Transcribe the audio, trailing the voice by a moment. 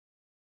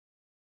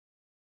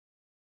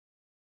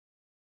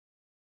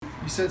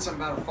You said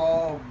something about a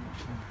fall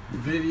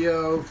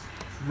video,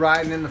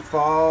 riding in the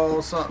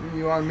fall, something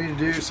you wanted me to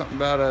do, something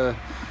about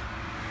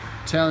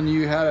telling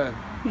you how to...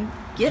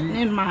 Getting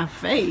in my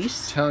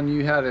face. Telling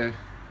you how to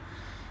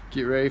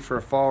get ready for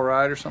a fall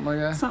ride or something like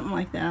that? Something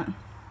like that.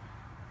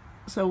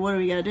 So what do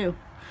we gotta do?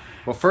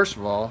 Well, first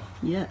of all...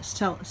 Yes,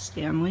 tell us,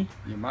 Stanley.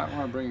 You might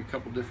want to bring a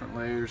couple different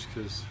layers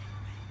because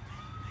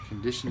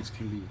conditions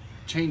can be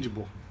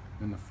changeable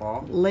in the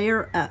fall.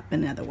 Layer up,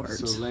 in other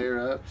words. So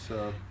layer up,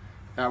 so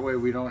that way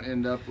we don't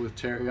end up with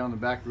Terry on the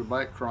back of the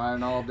bike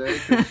crying all day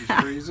because she's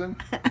freezing,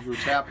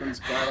 which happens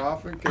quite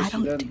often because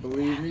she doesn't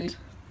believe me.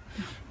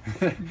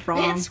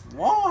 Wrong. It's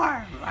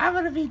warm. I'm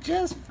gonna be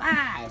just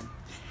fine.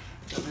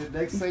 The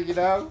next thing you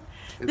know,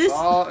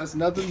 it's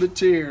nothing but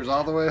tears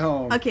all the way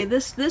home. Okay,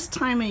 this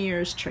time of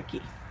year is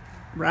tricky,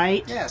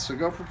 right? Yeah, so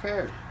go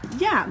prepared.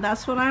 Yeah,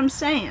 that's what I'm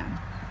saying.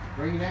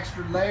 Bring an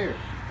extra layer.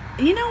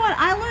 You know what?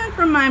 I learned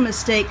from my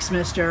mistakes,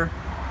 mister.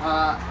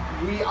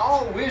 We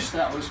all wish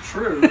that was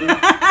true.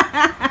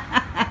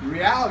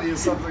 Reality is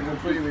something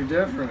completely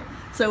different.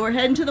 So we're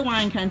heading to the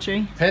wine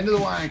country. Heading to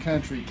the wine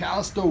country,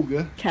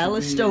 Calistoga.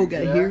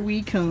 Calistoga, here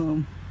we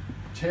come.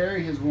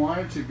 Terry has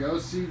wanted to go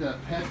see the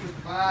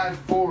Petrified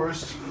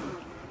Forest.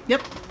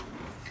 Yep.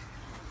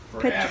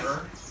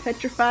 Forever.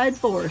 Petrified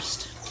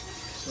Forest.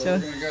 So we're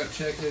going to go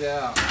check it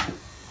out.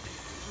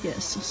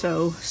 Yes,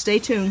 so stay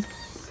tuned.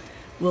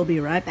 We'll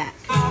be right back.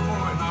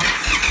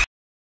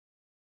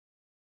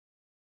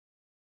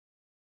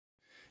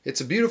 It's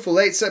a beautiful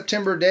late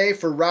September day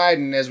for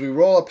riding as we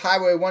roll up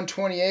Highway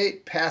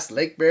 128 past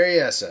Lake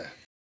Berryessa.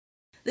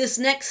 This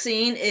next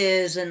scene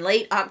is in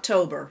late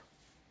October.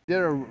 We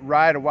did a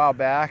ride a while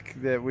back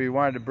that we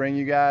wanted to bring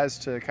you guys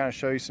to kind of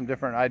show you some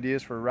different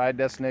ideas for ride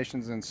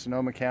destinations in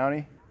Sonoma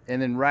County.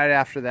 And then right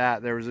after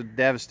that, there was a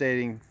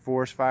devastating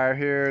forest fire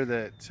here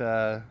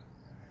that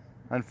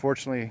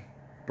unfortunately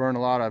burned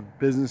a lot of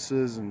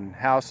businesses and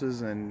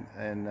houses and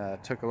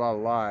took a lot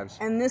of lives.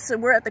 And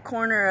we're at the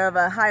corner of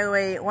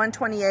Highway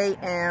 128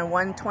 and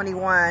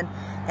 121,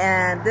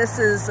 and this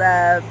is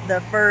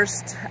the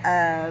first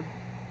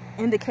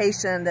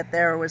indication that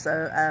there was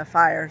a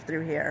fire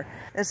through here.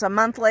 It's a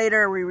month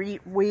later.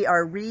 We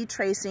are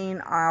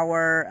retracing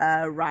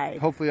our ride.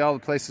 Hopefully all the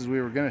places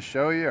we were going to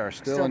show you are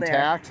still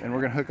intact, and we're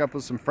going to hook up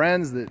with some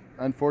friends that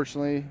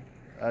unfortunately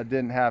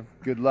didn't have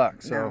good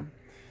luck. So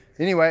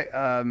anyway,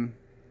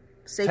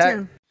 stay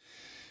tuned.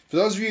 For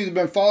those of you that have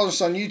been following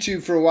us on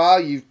YouTube for a while,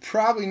 you've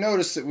probably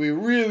noticed that we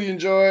really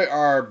enjoy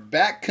our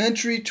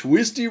backcountry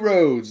twisty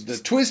roads. The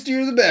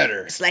twistier the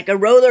better. It's like a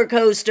roller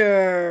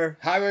coaster.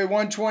 Highway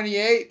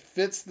 128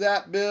 fits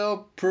that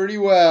bill pretty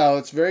well.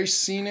 It's very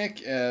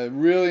scenic, a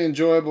really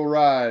enjoyable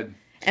ride.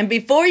 And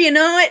before you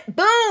know it,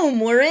 boom,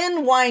 we're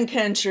in wine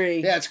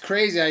country. Yeah, it's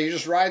crazy how you're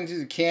just riding through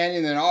the canyon,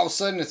 and then all of a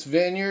sudden it's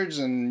vineyards,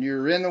 and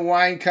you're in the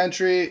wine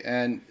country,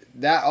 and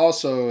that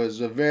also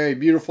is a very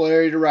beautiful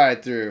area to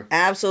ride through.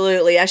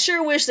 Absolutely. I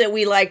sure wish that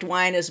we liked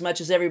wine as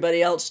much as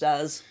everybody else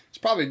does. It's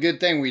probably a good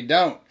thing we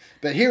don't.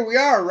 But here we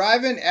are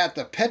arriving at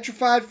the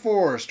Petrified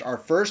Forest, our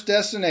first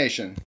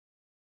destination.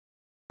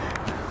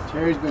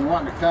 Terry's been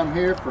wanting to come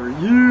here for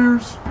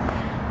years.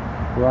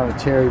 We're on a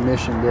Terry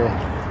mission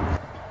day.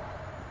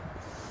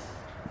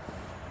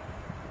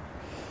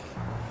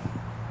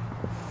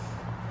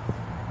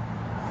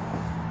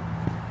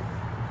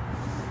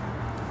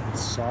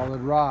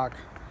 Solid rock.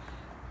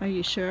 Are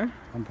you sure?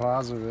 I'm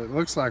positive. It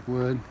looks like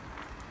wood.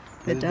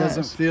 It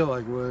doesn't feel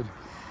like wood.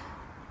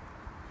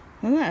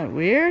 Isn't that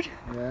weird?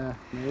 Yeah,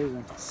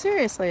 amazing.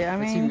 Seriously, I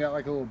mean... It's even got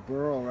like a little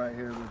burrow right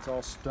here, but it's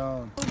all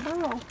stone. A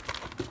burrow.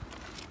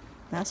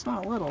 That's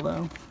not little,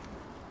 though.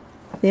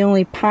 The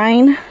only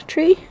pine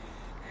tree?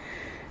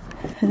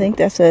 I think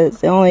that's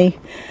the only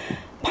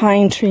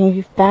pine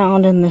tree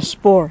found in this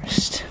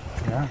forest.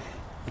 Yeah.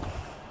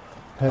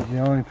 The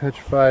only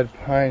petrified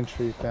pine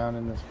tree found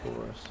in this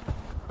forest.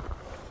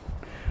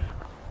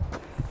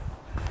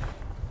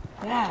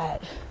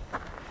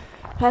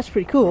 That's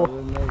pretty cool.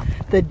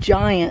 The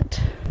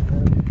giant.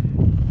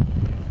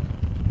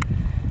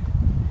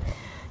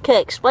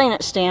 Okay, explain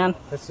it, Stan.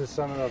 This is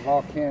some of the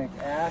volcanic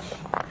ash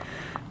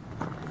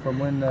from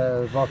when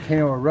the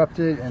volcano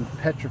erupted and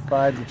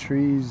petrified the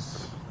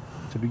trees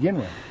to begin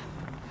with.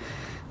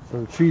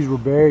 So the trees were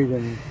buried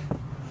in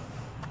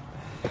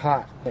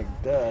hot,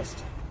 like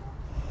dust,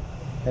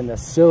 and the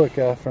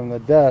silica from the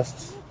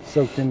dust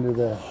soaked into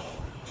the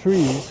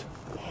trees,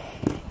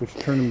 which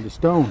turned them to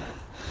stone.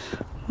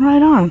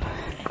 Right on.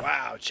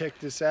 Wow, check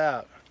this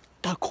out.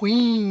 The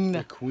queen.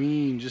 The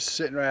queen just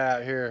sitting right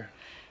out here.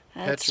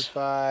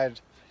 Petrified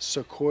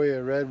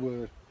sequoia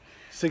redwood.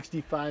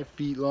 65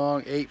 feet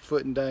long, 8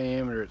 foot in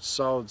diameter. It's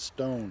solid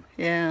stone.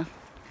 Yeah.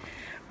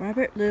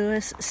 Robert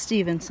Louis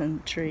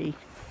Stevenson tree.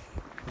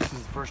 This is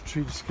the first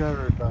tree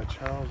discovered by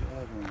Charles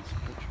Evans.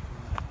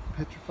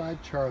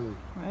 Petrified Charlie.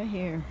 Right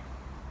here.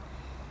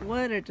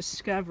 What a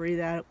discovery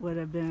that would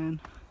have been.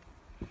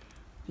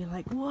 Be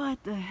like,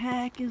 what the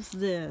heck is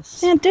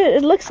this? Man, dude,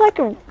 it looks like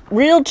a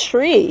real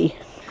tree.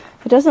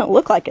 It doesn't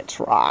look like it's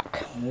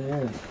rock.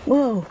 Yeah.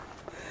 Whoa.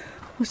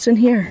 What's in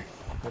here?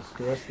 That's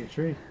the rest of the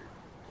tree.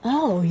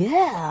 Oh,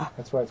 yeah.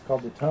 That's why it's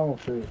called the tunnel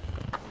tree.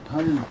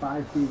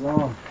 105 feet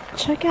long.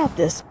 Check out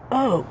this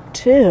oak,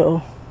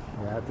 too.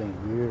 Yeah, that thing's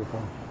beautiful.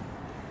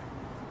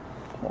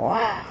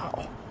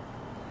 Wow.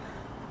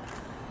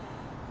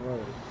 What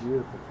a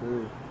beautiful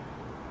tree.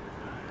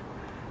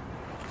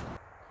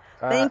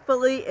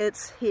 Thankfully,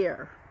 it's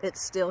here.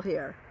 It's still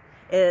here.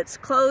 It's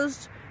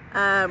closed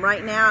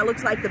right now. It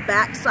looks like the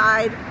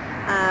backside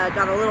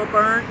got a little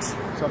burnt.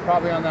 So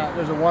probably on that,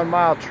 there's a 1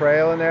 mile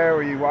trail in there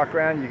where you walk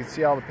around, you can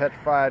see all the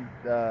petrified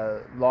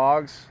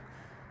logs.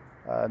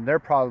 They're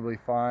probably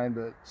fine,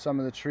 but some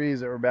of the trees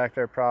that were back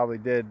there probably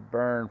did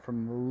burn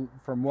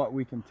from what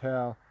we can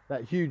tell.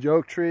 That huge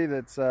oak tree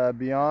that's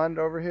beyond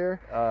over here,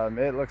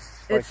 it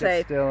looks like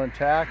it's still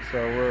intact,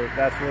 so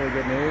that's really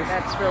good news.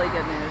 That's really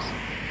good news.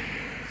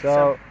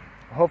 So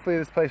hopefully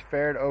this place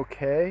fared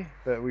okay,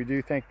 but we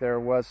do think there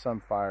was some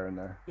fire in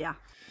there. Yeah.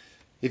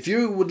 If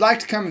you would like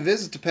to come and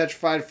visit the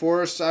Petrified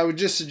Forest, I would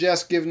just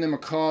suggest giving them a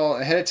call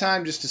ahead of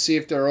time just to see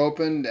if they're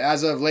open.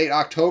 As of late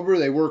October,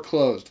 they were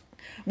closed.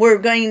 We're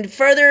going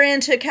further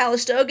into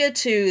Calistoga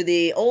to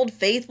the Old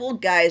Faithful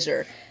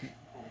Geyser.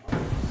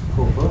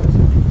 Cool place.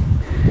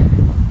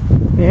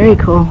 Very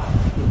cool.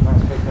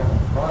 Nice place to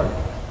have a party.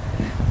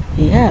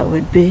 Yeah, it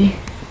would be.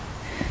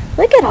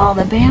 Look at all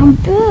the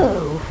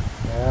bamboo.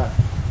 Yeah.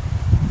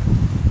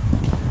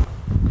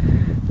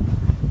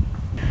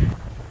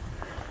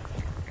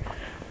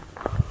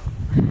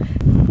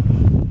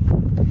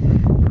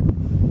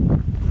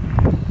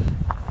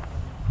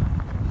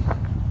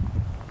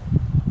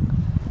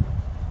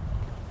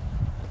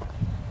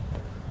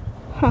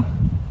 Huh.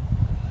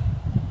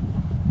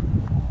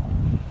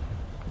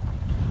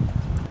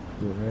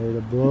 Get ready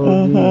to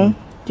blow.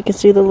 You can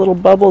see the little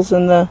bubbles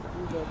in the...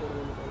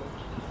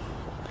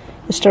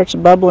 It starts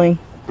bubbling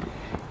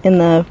in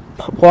the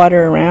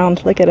water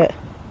around. Look at it.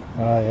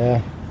 Oh,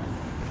 yeah.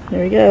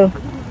 There we go.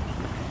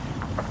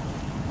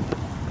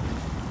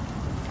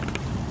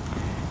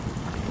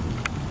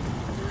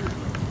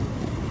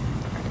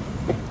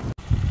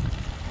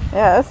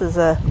 Yeah,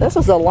 this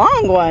is a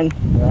long one.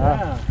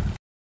 Yeah.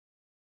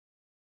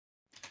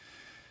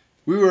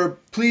 We were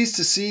pleased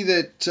to see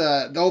that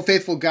the Old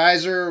Faithful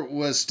Geyser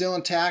was still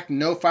intact,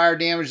 no fire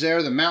damage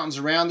there. The mountains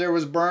around there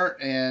was burnt,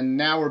 and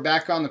now we're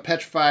back on the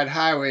Petrified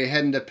Highway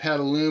heading to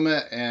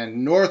Petaluma,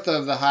 and north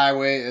of the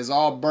highway is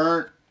all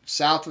burnt.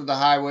 South of the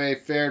highway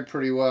fared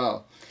pretty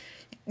well.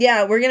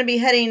 Yeah, we're going to be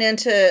heading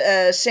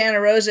into Santa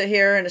Rosa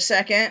here in a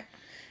second.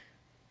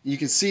 You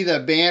can see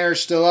the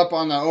banners still up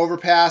on the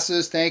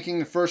overpasses thanking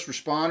the first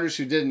responders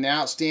who did an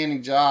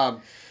outstanding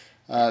job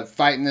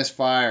fighting this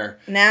fire.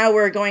 Now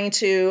we're going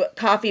to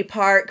Coffey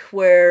Park,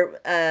 where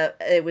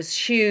it was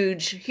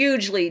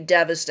hugely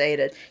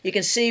devastated. You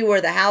can see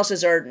where the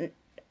houses are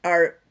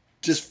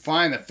just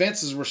fine. The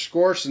fences were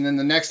scorched, and then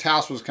the next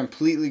house was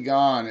completely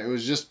gone. It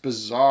was just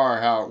bizarre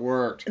how it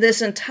worked.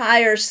 This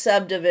entire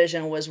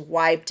subdivision was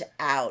wiped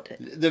out.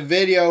 The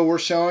video we're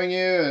showing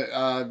you,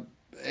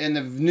 and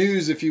the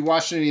news, if you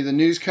watch any of the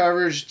news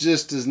coverage,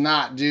 just does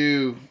not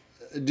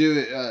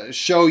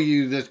show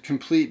you the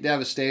complete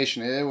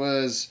devastation. It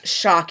was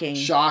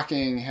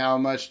shocking how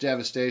much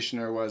devastation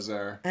there was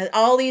there. And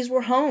all these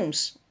were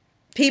homes.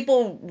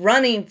 People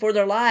running for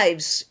their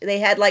lives. They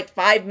had like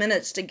 5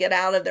 minutes to get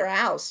out of their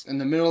house. In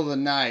the middle of the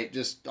night,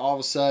 just all of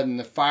a sudden,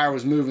 the fire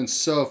was moving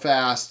so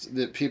fast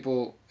that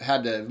people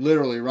had to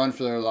literally run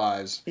for their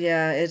lives.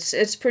 Yeah,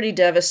 it's pretty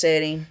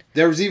devastating.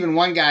 There was even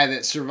one guy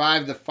that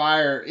survived the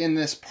fire in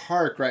this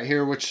park right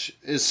here, which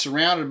is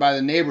surrounded by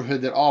the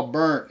neighborhood that all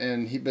burnt,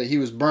 but he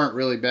was burnt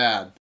really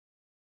bad.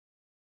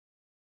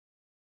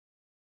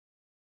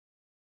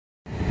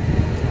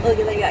 Look,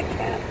 they got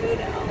cat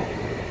food out.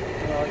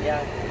 Oh,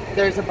 yeah.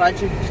 There's a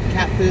bunch of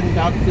cat food and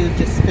dog food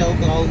just spilled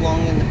all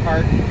along in the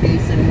park,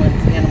 facing with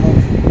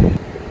animals.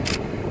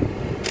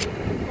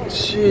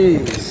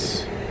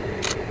 Jeez.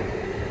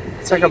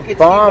 It's like a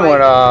bomb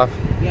went off.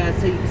 Yeah,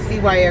 so you can see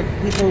why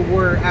people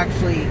were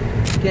actually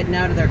getting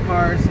out of their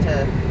cars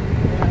to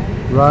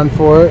run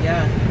for it.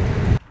 Yeah.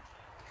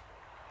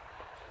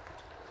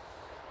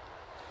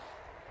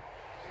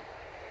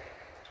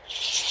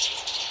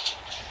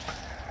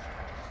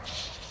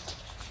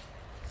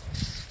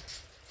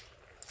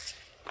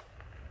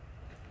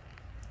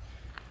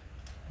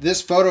 This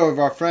photo of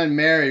our friend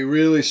Mary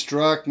really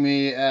struck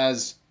me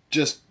as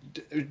just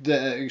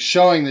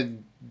showing the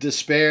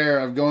despair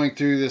of going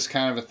through this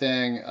kind of a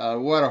thing.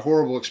 What a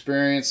horrible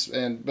experience.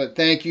 But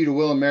thank you to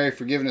Will and Mary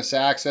for giving us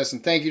access,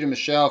 and thank you to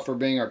Michelle for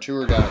being our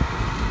tour guide.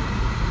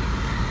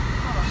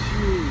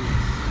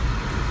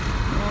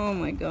 Oh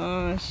my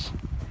gosh.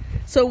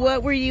 So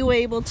what were you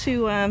able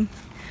to,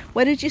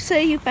 what did you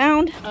say you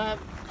found? A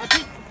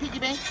piggy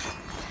bank.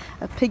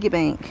 A piggy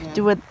bank. Yeah.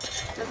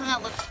 Doesn't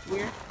that look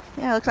weird?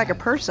 Yeah, it looks like a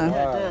person.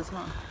 Yeah, it does,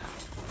 huh?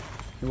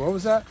 What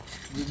was that?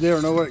 They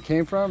don't know where it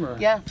came from? Or?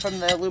 Yeah, from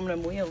the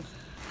aluminum wheels.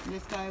 And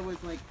this guy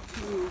was like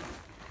two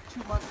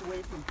months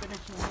away from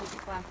finishing his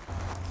class.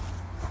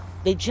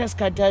 They just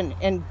got done.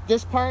 And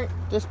this pad,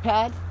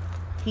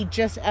 he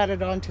just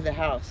added on to the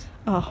house.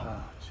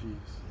 Oh. Jeez.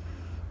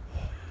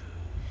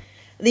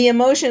 the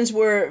emotions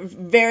were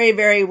very,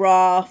 very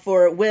raw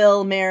for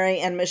Will, Mary,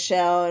 and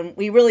Michelle, and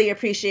we really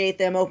appreciate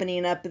them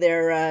opening up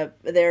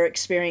their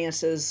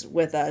experiences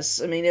with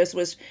us. I mean, this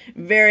was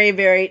very,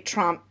 very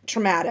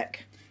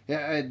traumatic.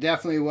 Yeah, it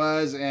definitely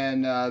was,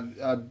 and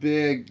a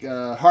big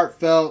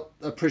heartfelt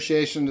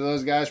appreciation to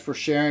those guys for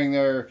sharing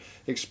their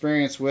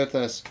experience with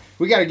us.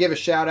 We got to give a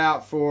shout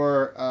out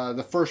for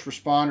the first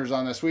responders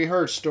on this. We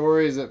heard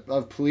stories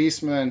of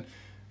policemen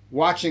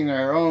watching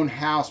their own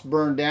house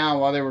burn down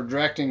while they were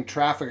directing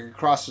traffic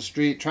across the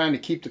street, trying to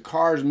keep the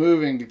cars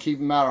moving to keep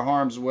them out of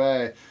harm's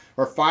way,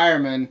 or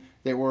firemen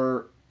that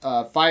were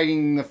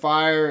fighting the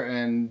fire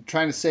and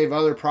trying to save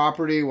other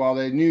property while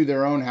they knew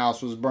their own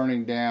house was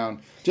burning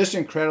down. Just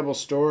incredible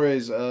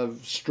stories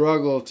of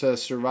struggle to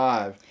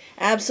survive.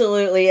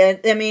 Absolutely.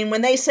 I mean,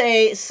 when they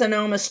say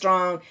Sonoma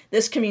strong,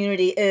 this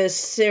community is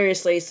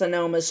seriously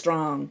Sonoma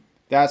strong.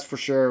 That's for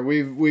sure.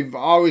 We've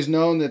always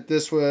known that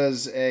this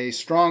was a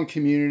strong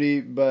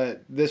community,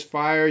 but this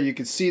fire, you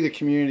could see the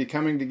community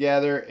coming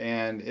together,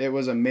 and it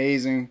was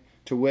amazing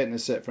to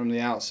witness it from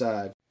the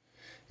outside.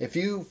 If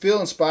you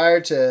feel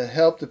inspired to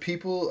help the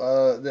people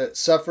that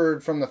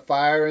suffered from the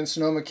fire in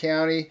Sonoma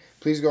County,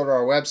 please go to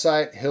our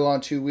website,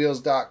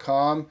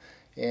 hillontwowheels.com,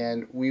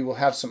 and we will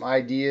have some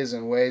ideas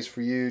and ways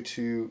for you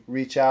to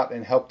reach out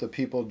and help the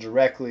people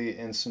directly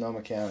in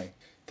Sonoma County.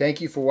 Thank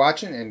you for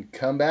watching, and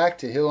come back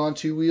to Hill on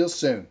Two Wheels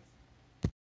soon.